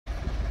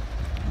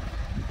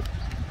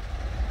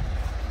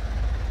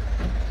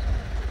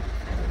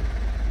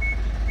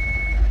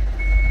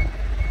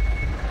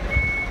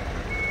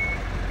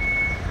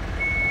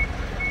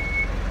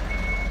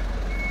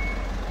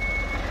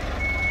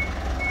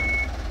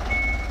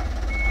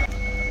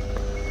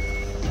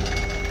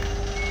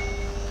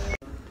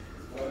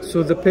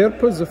So the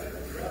purpose of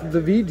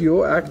the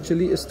video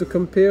actually is to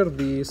compare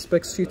the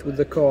spec sheet with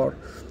the car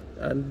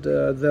and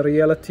the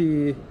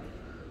reality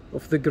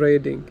of the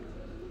grading.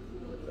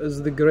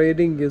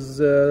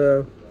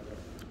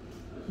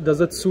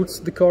 Does it suits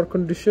the car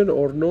condition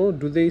or no?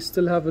 Do they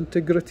still have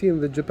integrity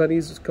in the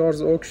Japanese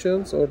cars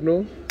auctions or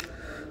no?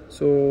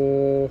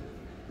 So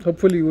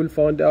hopefully you will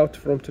find out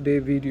from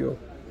today's video,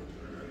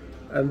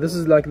 and this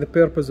is like the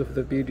purpose of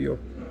the video.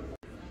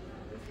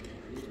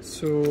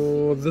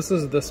 So this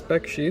is the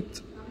spec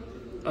sheet.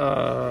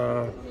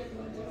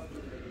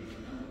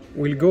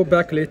 We'll go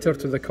back later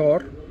to the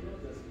car.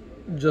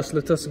 Just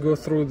let us go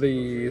through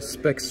the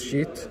specs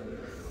sheet.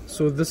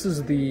 So this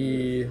is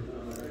the,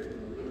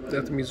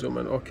 let me zoom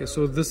in. Okay,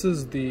 so this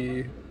is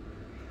the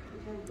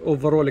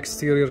overall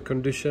exterior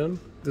condition.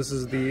 This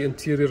is the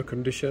interior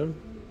condition.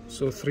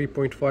 So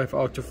 3.5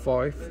 out of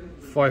 5.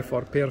 5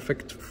 are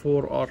perfect,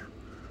 4 are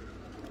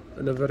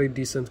in a very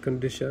decent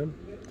condition.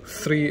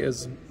 3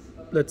 is,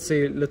 let's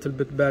say, a little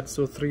bit bad,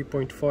 so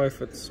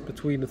 3.5, it's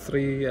between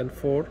 3 and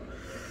 4.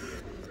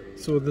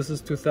 So this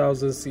is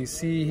 2000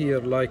 cc here,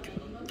 like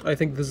I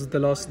think this is the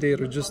last day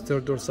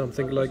registered or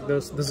something like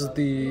this. This is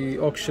the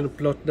auction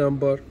plot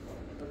number.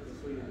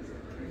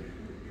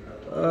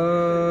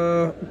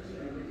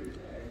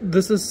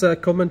 This is a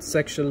comment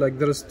section, like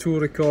there is 2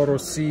 Recaro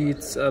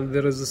seats and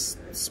there is a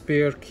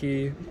spare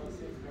key,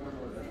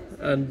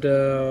 and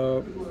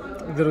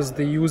there is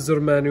the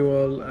user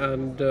manual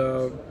and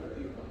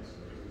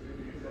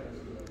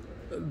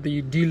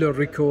the dealer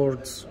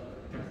records.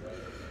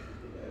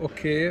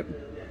 Okay,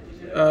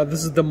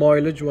 this is the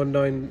mileage,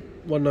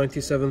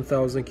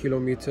 197,000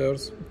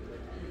 kilometers.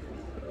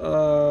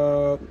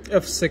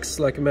 F6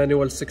 like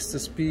manual 60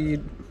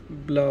 speed,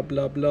 blah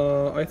blah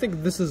blah. I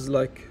think this is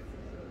like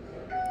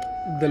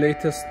the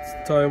latest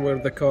time where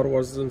the car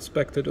was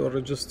inspected or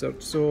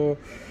registered. So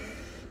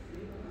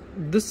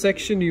this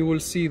section you will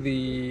see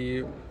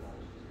the,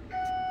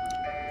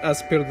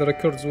 as per the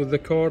records with the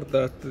car,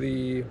 that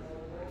the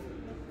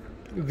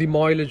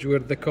mileage where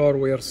the car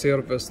were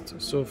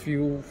serviced. So if we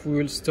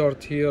will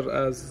start here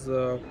as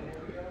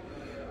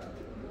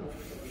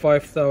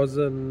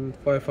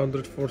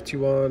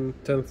 5,541,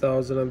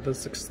 10,000, and then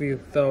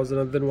 16,000,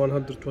 and then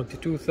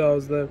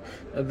 122,000,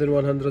 and then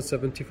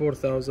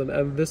 174,000,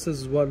 and this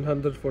is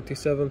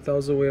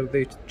 147,000 where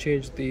they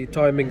changed the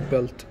timing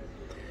belt.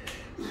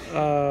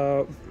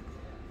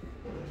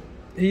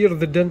 Here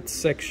the dent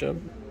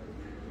section,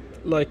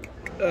 like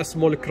a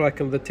small crack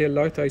in the tail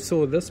light, I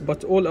saw this,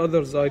 but all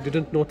others I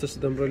didn't notice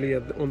them really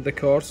on the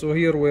car. So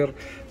here were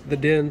the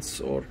dents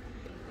or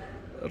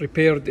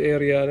repaired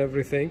area and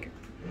everything.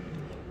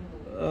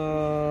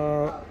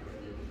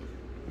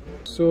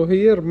 So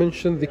here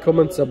mentioned the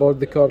comments about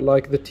the car,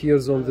 like the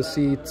tears on the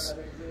seats,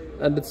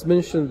 and it's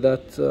mentioned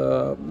that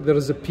there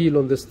is a peel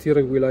on the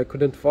steering wheel. I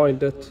couldn't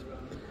find it.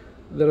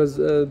 There is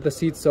the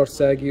seats are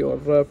saggy or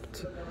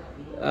ripped,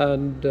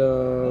 and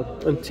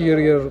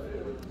interior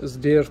is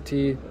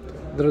dirty.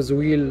 There is a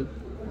wheel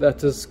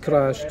that is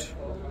crashed,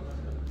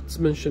 it's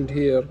mentioned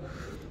here,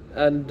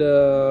 and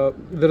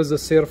there is a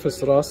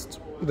surface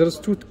rust. There is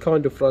 2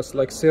 kind of rust,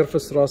 like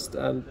surface rust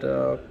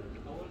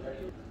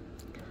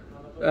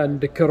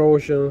and the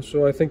corrosion.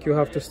 So I think you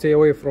have to stay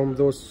away from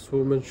those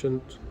who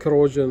mentioned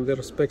corrosion in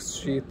their specs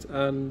sheet.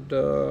 And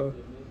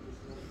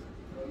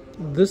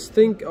this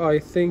thing, I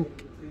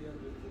think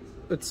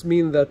it's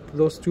mean that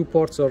those 2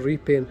 parts are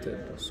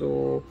repainted.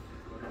 So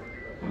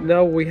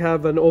now we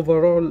have an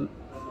overall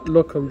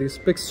look on the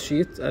specs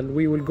sheet, and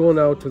we will go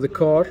now to the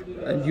car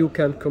and you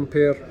can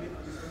compare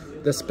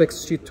the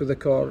specs sheet to the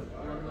car.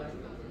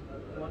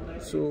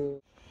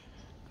 So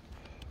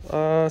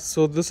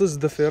this is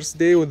the first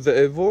day with the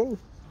Evo.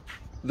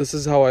 This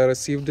is how I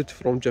received it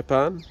from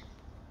Japan.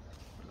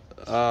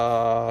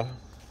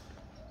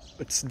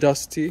 It's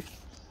dusty,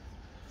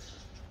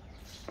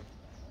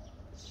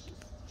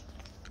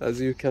 as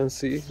you can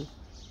see.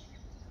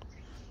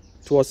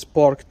 It was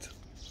parked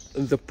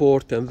in the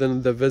port, and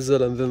then the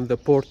vessel, and then the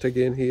port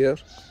again here.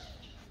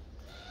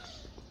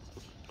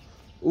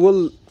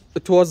 Well,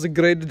 it was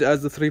graded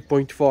as a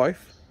 3.5.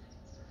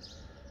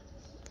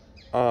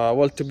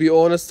 Well, to be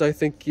honest, I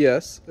think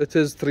yes, it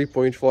is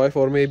 3.5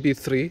 or maybe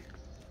 3. You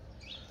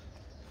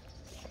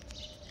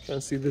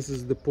can see this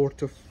is the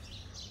port of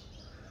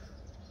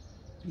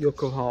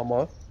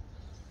Yokohama.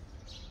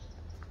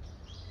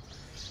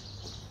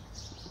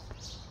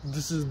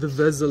 This is the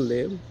vessel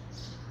name.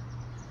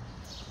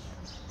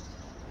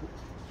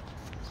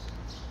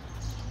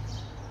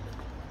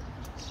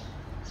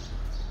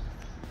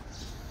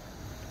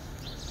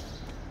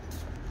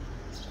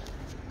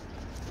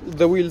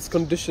 The wheels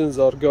conditions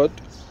are good.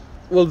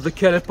 Well, the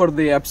caliper,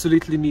 they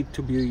absolutely need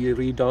to be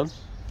redone.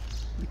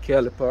 The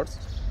calipers.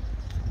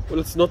 Well,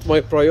 it's not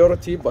my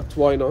priority, but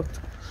why not?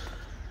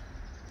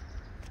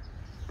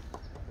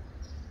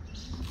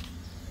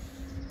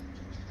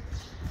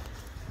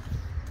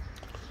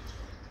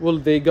 Well,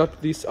 they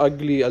got these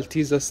ugly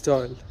Altiza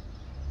style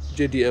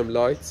JDM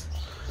lights.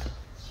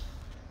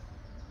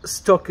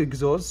 Stock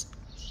exhaust.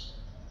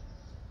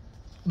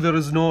 There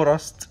is no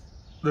rust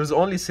There's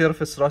only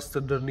surface rust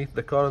underneath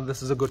the car, and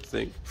this is a good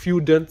thing. Few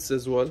dents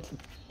as well.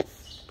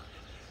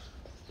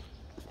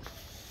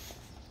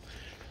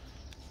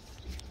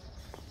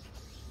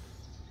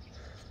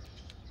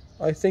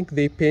 I think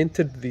they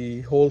painted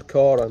the whole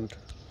car and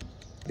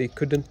they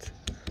couldn't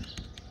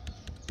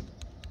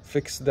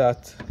fix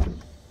that.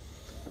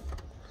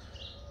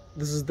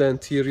 This is the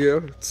interior.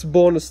 It's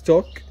bone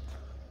stock.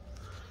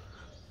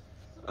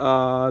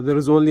 There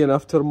is only an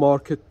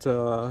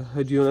aftermarket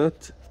head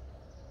unit,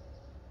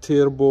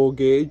 turbo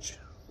gauge,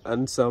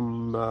 and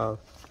some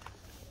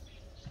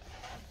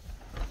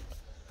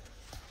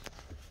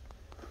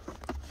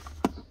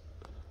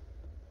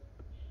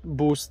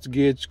boost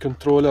gauge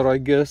controller. I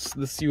guess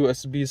this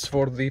USB is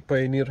for the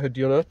Pioneer head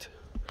unit.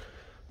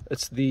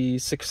 It's the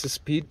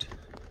 6-speed.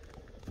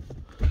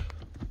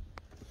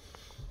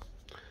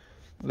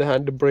 The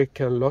handbrake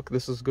can lock.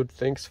 This is good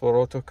things for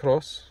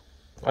autocross.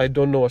 I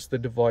don't know what's the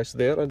device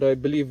there, and I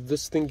believe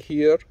this thing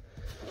here,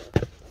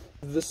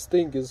 this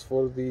thing is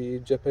for the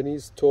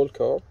Japanese toll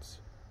cards.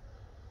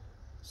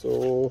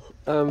 So,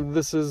 and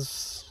this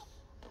is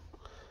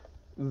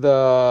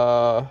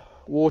the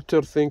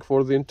water thing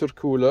for the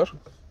intercooler.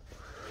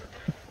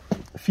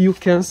 If you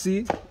can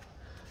see,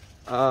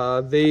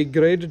 they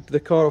graded the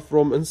car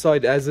from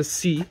inside as a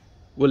C.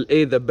 Well,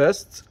 A the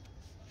best.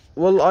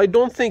 Well, I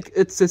don't think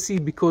it's a C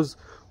because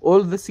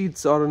all the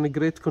seats are in a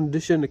great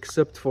condition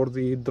except for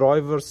the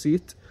driver's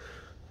seat.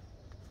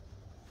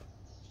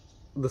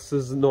 This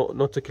is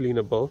not a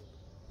cleanable,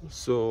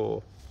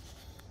 so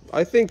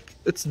I think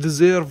it's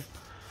deserve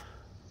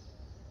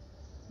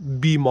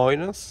B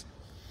minus.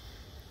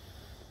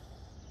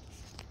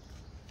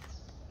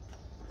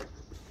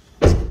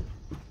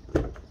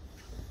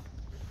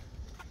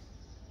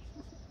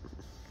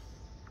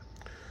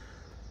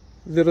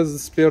 There is a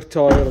spare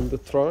tire in the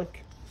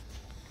trunk.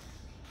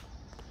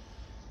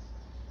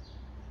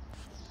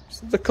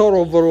 So the car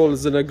overall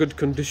is in a good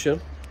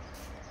condition.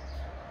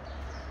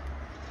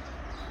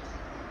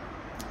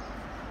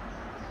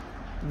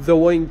 The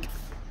wing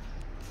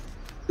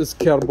is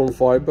carbon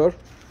fiber.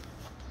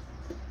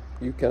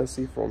 You can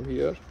see from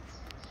here.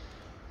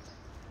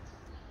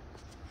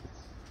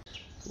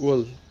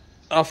 Well,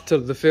 after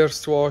the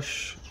first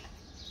wash,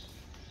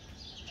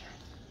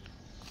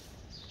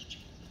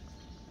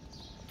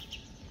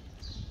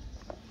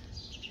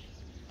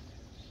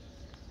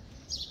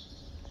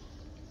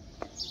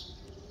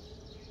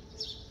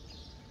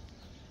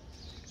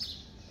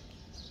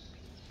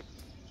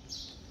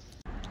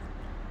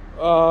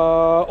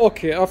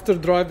 okay, after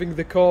driving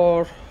the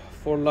car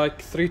for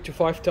like 3 to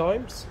 5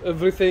 times,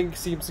 everything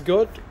seems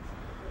good.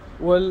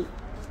 Well,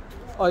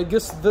 I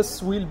guess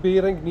this wheel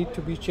bearing need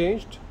to be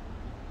changed,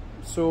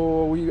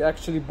 so we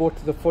actually bought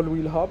the full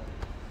wheel hub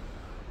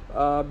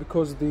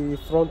because the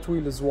front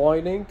wheel is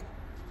whining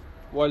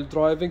while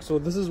driving. So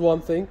this is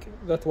one thing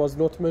that was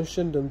not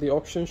mentioned in the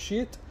auction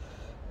sheet.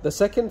 The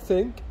second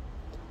thing,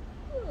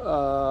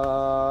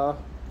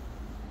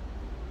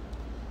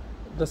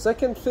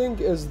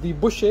 is the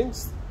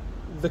bushings.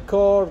 The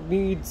car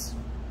needs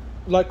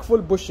like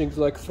full bushings,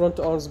 like front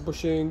arms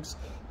bushings,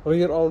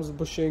 rear arms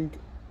bushing,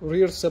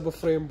 rear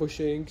subframe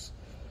bushings,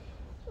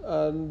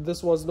 and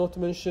this was not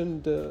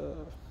mentioned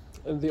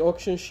in the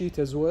auction sheet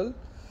as well.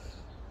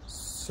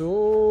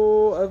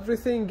 So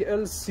everything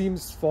else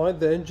seems fine.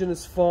 The engine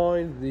is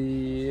fine,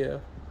 the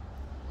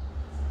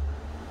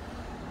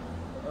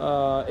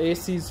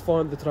AC is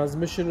fine, the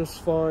transmission is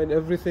fine,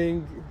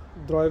 everything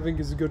driving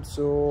is good.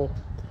 So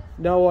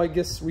now I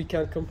guess we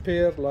can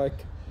compare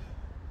like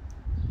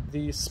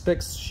the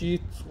specs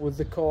sheet with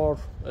the car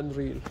and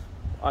real.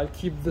 I'll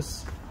keep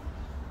this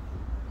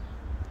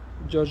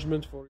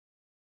judgment for you.